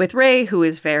with Ray, who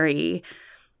is very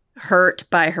hurt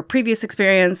by her previous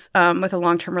experience with a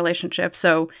long-term relationship.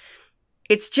 So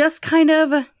it's just kind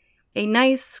of a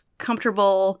nice,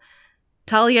 comfortable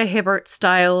Talia Hibbert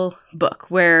style book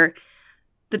where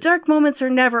the dark moments are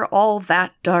never all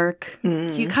that dark.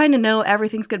 You kind of know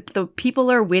everything's good. The people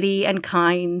are witty and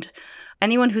kind.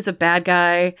 Anyone who's a bad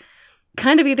guy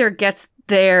kind of either gets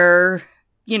their,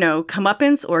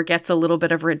 comeuppance or gets a little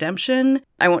bit of redemption.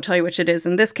 I won't tell you which it is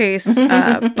in this case,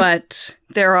 but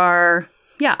there are...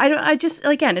 Yeah,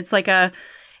 it's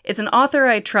it's an author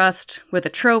I trust with a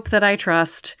trope that I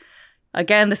trust.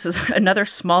 Again, this is another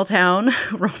small town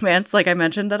romance, like I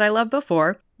mentioned, that I loved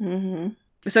before. Mm-hmm.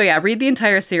 So yeah, read the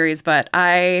entire series, but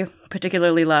I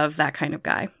particularly love That Kind of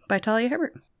Guy by Talia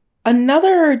Hibbert.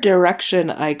 Another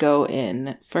direction I go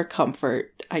in for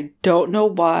comfort, I don't know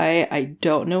why, I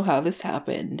don't know how this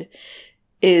happened,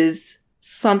 is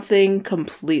something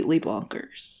completely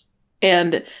bonkers.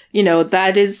 And,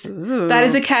 that is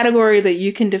a category that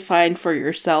you can define for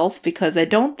yourself, because I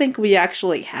don't think we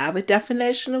actually have a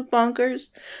definition of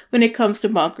bonkers when it comes to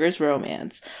bonkers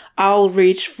romance. I'll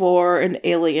reach for an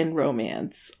alien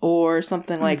romance or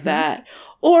something like that.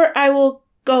 Or I will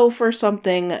go for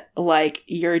something like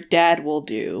Your Dad Will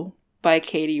Do by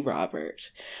Katie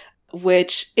Robert,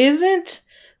 which isn't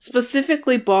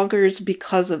specifically bonkers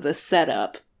because of the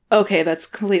setup. Okay, that's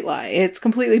a complete lie. It's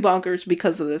completely bonkers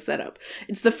because of the setup.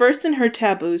 It's the first in her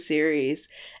Taboo series,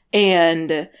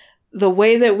 and the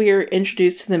way that we are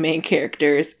introduced to the main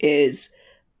characters is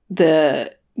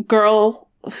the girl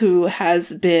who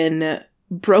has been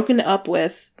broken up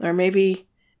with, or maybe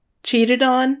cheated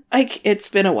on. It's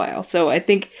been a while, so I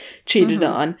think cheated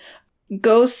on.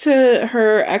 Goes to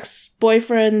her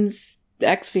ex-boyfriend's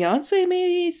ex-fiance,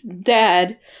 maybe,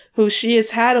 dad, who she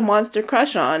has had a monster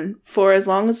crush on for as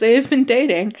long as they have been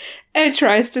dating, and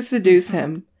tries to seduce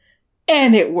him.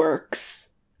 And it works.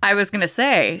 I was going to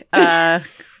say,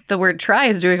 the word try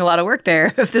is doing a lot of work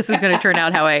there, if this is going to turn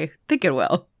out how I think it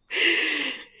will.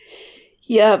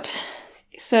 Yep.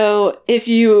 So if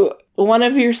one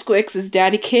of your squicks is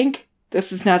daddy kink,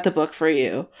 this is not the book for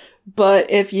you. But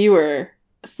if you were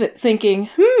thinking,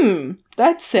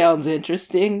 that sounds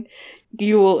interesting,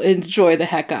 you will enjoy the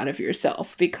heck out of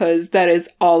yourself, because that is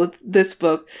all this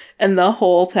book and the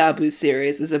whole Taboo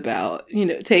series is about.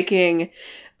 Taking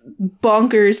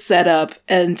bonkers setup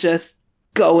and just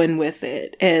going with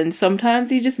it. And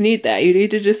sometimes you just need that. You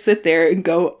need to just sit there and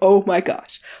go, oh my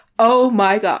gosh, oh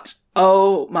my gosh,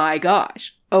 oh my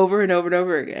gosh, over and over and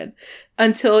over again,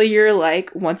 until you're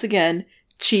like, once again,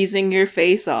 cheesing your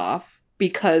face off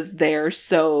because they're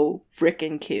so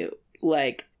freaking cute.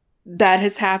 Like, that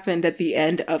has happened at the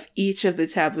end of each of the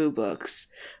Taboo books,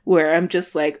 where I'm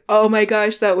just like, oh my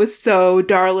gosh, that was so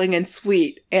darling and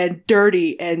sweet and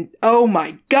dirty and oh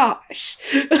my gosh.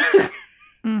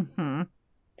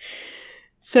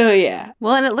 So yeah.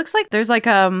 Well, and it looks like there's like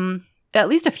at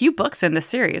least a few books in this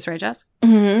series, right, Jess?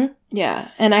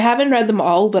 Yeah, and I haven't read them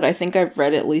all, but I think I've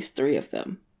read at least 3 of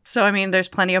them. So, I mean, there's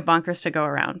plenty of bonkers to go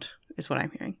around, is what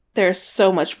I'm hearing. There's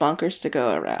so much bonkers to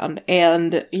go around.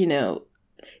 And,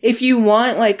 if you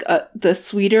want, like, the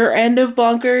sweeter end of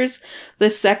bonkers, the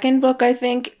second book, I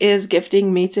think, is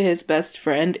Gifting Me to His Best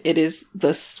Friend. It is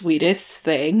the sweetest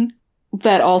thing.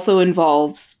 That also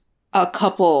involves a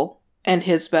couple and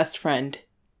his best friend.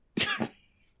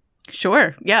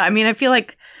 Sure. Yeah, I mean, I feel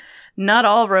like not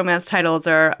all romance titles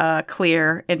are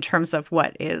clear in terms of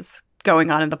what is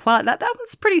going on in the plot. That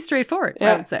one's pretty straightforward,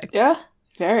 I would say. Yeah,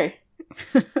 very.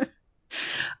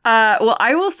 Well,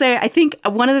 I will say, I think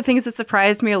one of the things that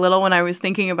surprised me a little when I was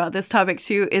thinking about this topic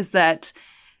too is that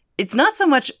it's not so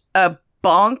much a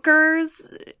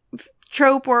bonkers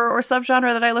trope or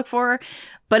subgenre that I look for,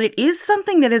 but it is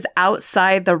something that is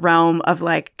outside the realm of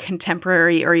like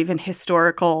contemporary or even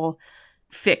historical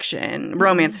fiction,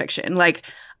 romance fiction. Like,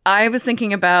 I was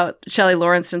thinking about Shelley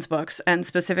Laurenston's books, and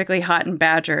specifically Hot and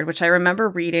Badgered, which I remember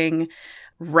reading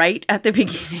right at the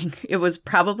beginning. It was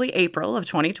probably April of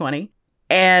 2020.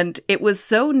 And it was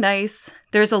so nice.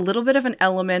 There's a little bit of an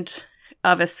element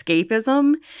of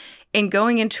escapism in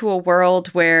going into a world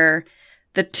where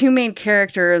the 2 main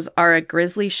characters are a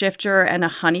grizzly shifter and a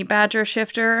honey badger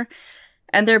shifter.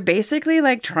 And they're basically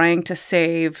like trying to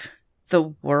save the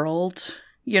world,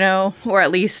 or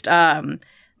at least the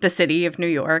city of New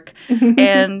York.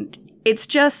 And it's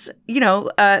just,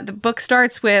 the book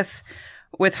starts with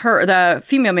her, the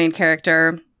female main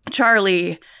character,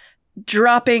 Charlie,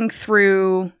 dropping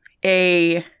through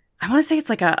I want to say it's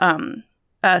like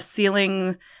a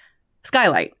ceiling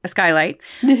skylight,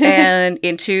 and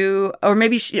into, or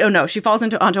maybe she falls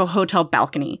onto a hotel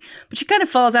balcony, but she kind of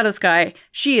falls out of the sky.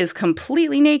 She is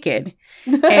completely naked.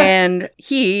 And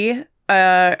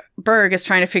Berg is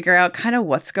trying to figure out kind of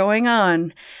what's going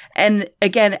on. And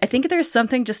again, I think there's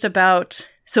something just about,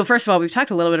 so first of all, we've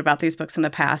talked a little bit about these books in the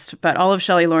past, but all of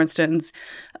Shelley Laurenston's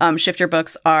shifter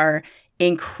books are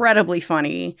incredibly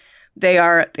funny. They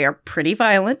are pretty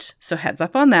violent, so heads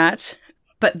up on that.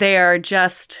 But they are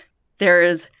just,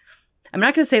 I'm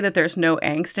not going to say that there's no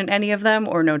angst in any of them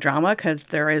or no drama, because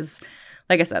there is,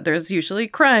 like I said, there's usually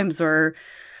crimes or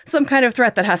some kind of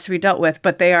threat that has to be dealt with,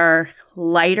 but they are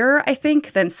lighter, I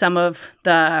think, than some of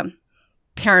the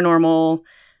paranormal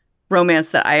romance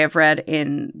that I have read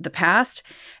in the past.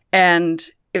 And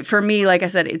for me, like I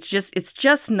said, it's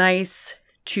just nice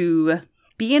to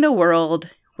be in a world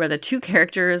where the 2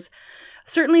 characters,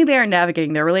 certainly they are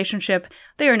navigating their relationship.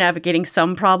 They are navigating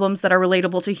some problems that are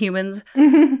relatable to humans.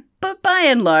 But by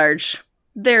and large,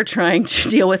 they're trying to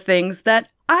deal with things that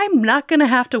I'm not going to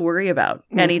have to worry about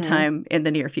anytime in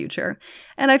the near future.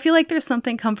 And I feel like there's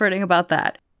something comforting about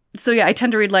that. So yeah, I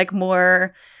tend to read like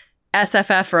more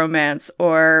SFF romance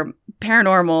or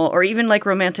paranormal or even like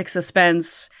romantic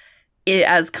suspense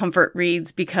as comfort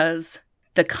reads, because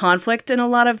the conflict in a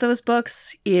lot of those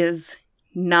books is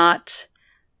not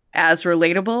as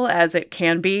relatable as it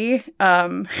can be,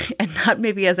 and not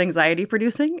maybe as anxiety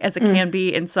producing as it can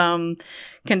be in some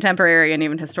contemporary and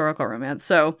even historical romance.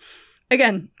 So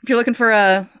again, if you're looking for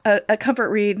a comfort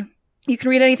read, you can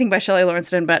read anything by Shelley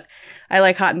Lawrenston, but I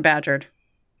like Hot and Badgered.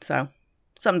 So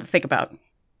something to think about.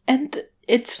 And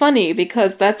it's funny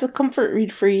because that's a comfort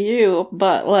read for you,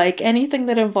 but like anything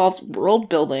that involves world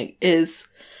building is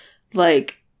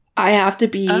like, I have to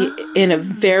be in a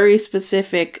very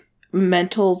specific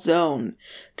mental zone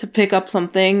to pick up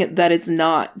something that is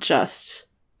not just,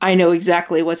 I know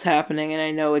exactly what's happening and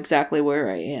I know exactly where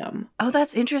I am. Oh,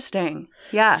 that's interesting.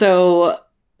 Yeah. So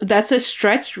that's a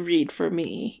stretch read for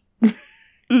me.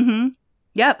 Mm-hmm.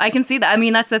 Yeah, I can see that. I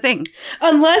mean, that's the thing.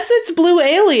 Unless it's Blue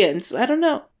Aliens. I don't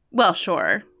know. Well,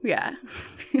 sure. Yeah.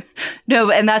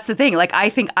 No, and that's the thing. Like, I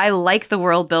think I like the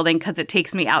world building because it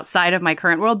takes me outside of my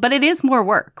current world, but it is more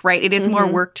work, right? It is more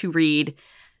work to read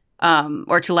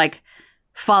or to like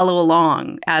follow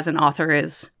along as an author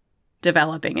is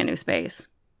developing a new space.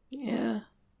 Yeah.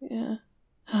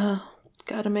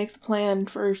 Gotta make the plan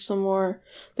for some more.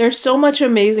 There's so much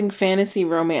amazing fantasy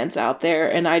romance out there,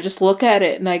 and I just look at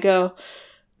it and I go,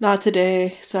 not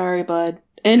today. Sorry, bud.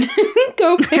 And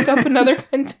go pick up another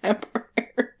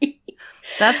contemporary.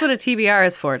 That's what a TBR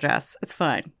is for, Jess. It's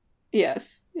fine.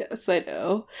 Yes, I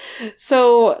know.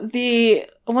 So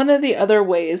one of the other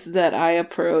ways that I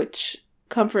approach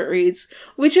comfort reads,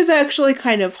 which is actually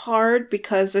kind of hard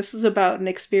because this is about an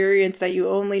experience that you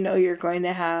only know you're going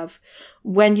to have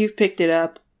when you've picked it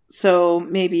up. So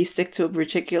maybe stick to a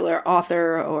particular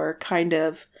author or kind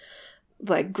of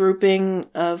like grouping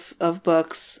of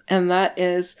books. And that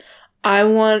is, I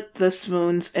want the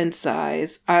swoons and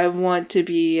sighs. I want to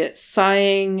be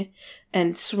sighing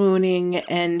and swooning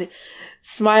and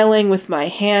smiling with my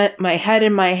head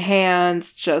in my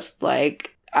hands, just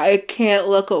like, I can't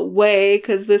look away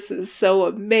because this is so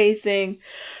amazing.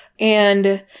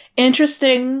 And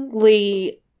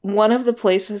interestingly, one of the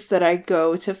places that I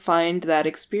go to find that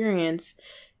experience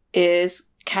is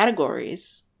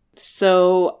categories.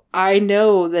 So I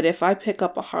know that if I pick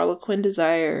up a Harlequin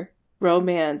Desire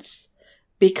romance,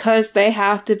 because they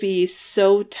have to be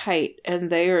so tight and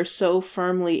they are so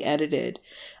firmly edited,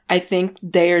 I think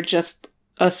they are just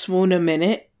a swoon a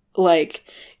minute. Like,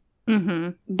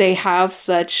 they have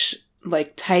such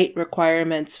like tight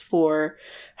requirements for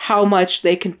how much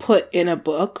they can put in a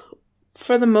book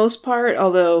for the most part,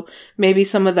 although maybe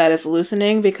some of that is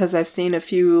loosening because I've seen a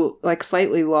few like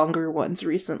slightly longer ones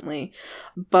recently.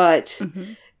 But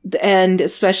and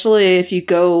especially if you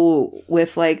go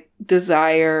with like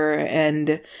Desire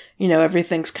and, you know,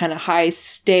 everything's kind of high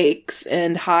stakes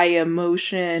and high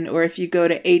emotion, or if you go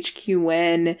to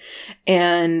HQN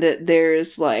and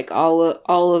there's like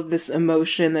all of this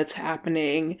emotion that's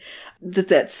happening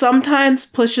that sometimes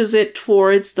pushes it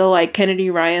towards the like Kennedy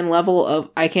Ryan level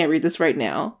of I can't read this right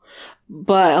now.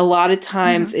 But a lot of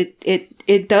times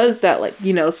it does that, like,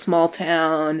 you know, small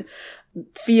town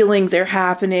feelings are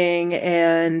happening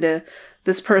and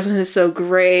this person is so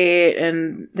great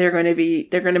and they're going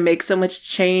to make so much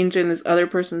change in this other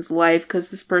person's life because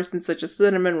this person's such a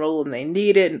cinnamon roll and they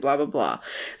need it and blah, blah, blah.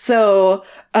 So,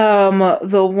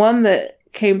 the one that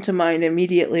came to mind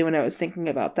immediately when I was thinking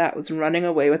about that was Running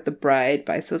Away with the Bride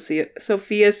by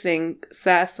Sophia Singh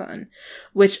Sasson,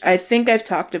 which I think I've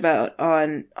talked about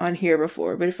on here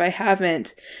before, but if I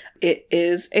haven't, it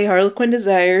is a Harlequin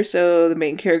Desire, so the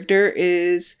main character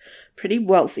is pretty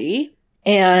wealthy,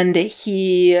 and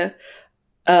he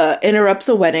interrupts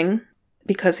a wedding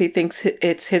because he thinks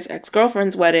it's his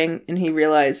ex-girlfriend's wedding, and he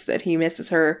realizes that he misses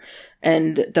her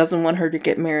and doesn't want her to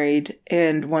get married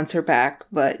and wants her back,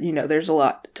 but, you know, there's a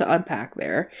lot to unpack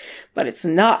there. But it's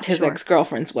not his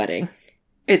ex-girlfriend's wedding.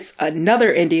 It's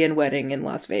another Indian wedding in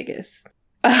Las Vegas.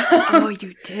 Oh,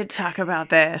 you did talk about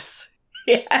this.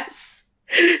 Yes.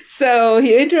 So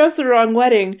he interrupts the wrong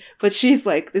wedding, but she's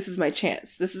like, this is my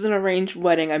chance. This is an arranged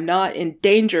wedding. I'm not in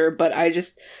danger, but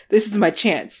this is my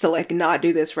chance to like not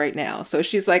do this right now. So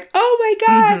she's like, oh my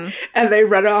God. And they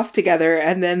run off together,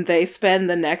 and then they spend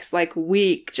the next like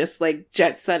week just like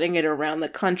jet setting it around the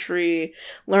country,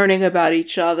 learning about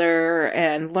each other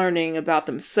and learning about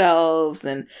themselves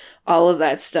and all of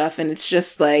that stuff. And it's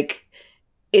just like,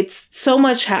 it's so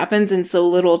much happens in so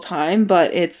little time,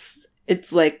 but it's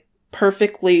like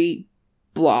perfectly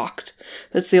blocked.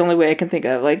 That's the only way I can think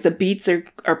of. Like, the beats are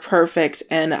perfect,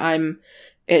 and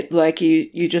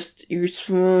you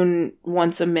swoon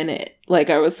once a minute, like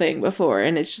I was saying before,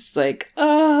 and it's just like,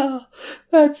 oh,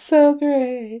 that's so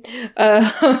great.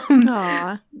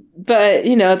 Aww. But,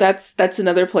 you know, that's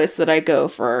another place that I go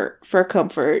for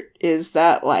comfort, is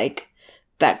that like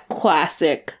that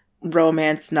classic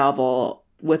romance novel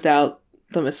without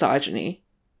the misogyny,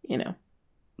 you know.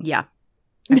 Yeah.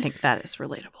 I think that is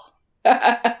relatable.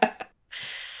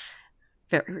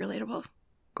 Very relatable.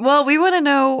 Well, we want to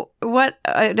know what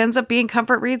it ends up being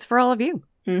comfort reads for all of you.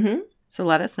 Mm-hmm. So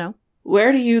let us know.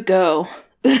 Where do you go?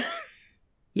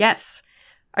 Yes.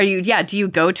 Do you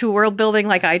go to world building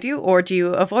like I do, or do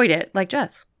you avoid it like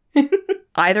Jess?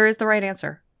 Either is the right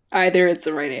answer. Either is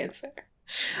the right answer.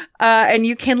 And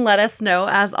you can let us know,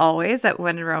 as always, at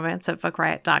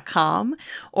whenandromance@bookriot.com,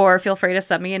 or feel free to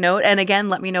send me a note. And again,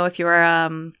 let me know if you're,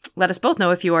 let us both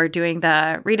know if you are doing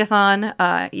the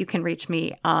readathon. You can reach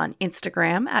me on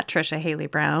Instagram at Trisha Haley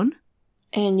Brown.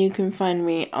 And you can find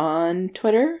me on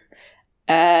Twitter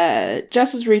at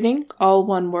Jess is Reading, all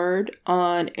one word,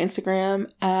 on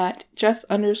Instagram at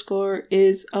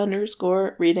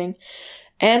Jess_is_reading,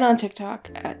 and on TikTok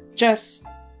at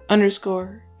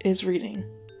Jess_is_reading.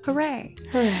 Hooray.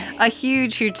 Hooray. A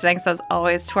huge, huge thanks, as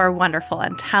always, to our wonderful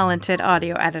and talented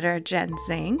audio editor, Jen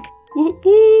Zink. Woo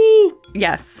woo!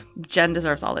 Yes, Jen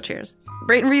deserves all the cheers.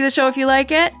 Rate and read the show if you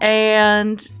like it,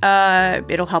 and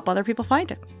it'll help other people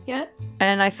find it. Yeah.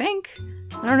 And I think,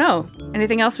 I don't know,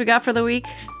 anything else we got for the week,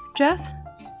 Jess?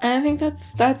 I think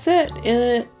that's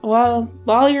it.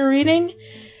 While you're reading,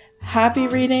 happy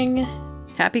reading.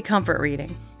 Happy comfort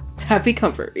reading. Happy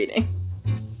comfort reading.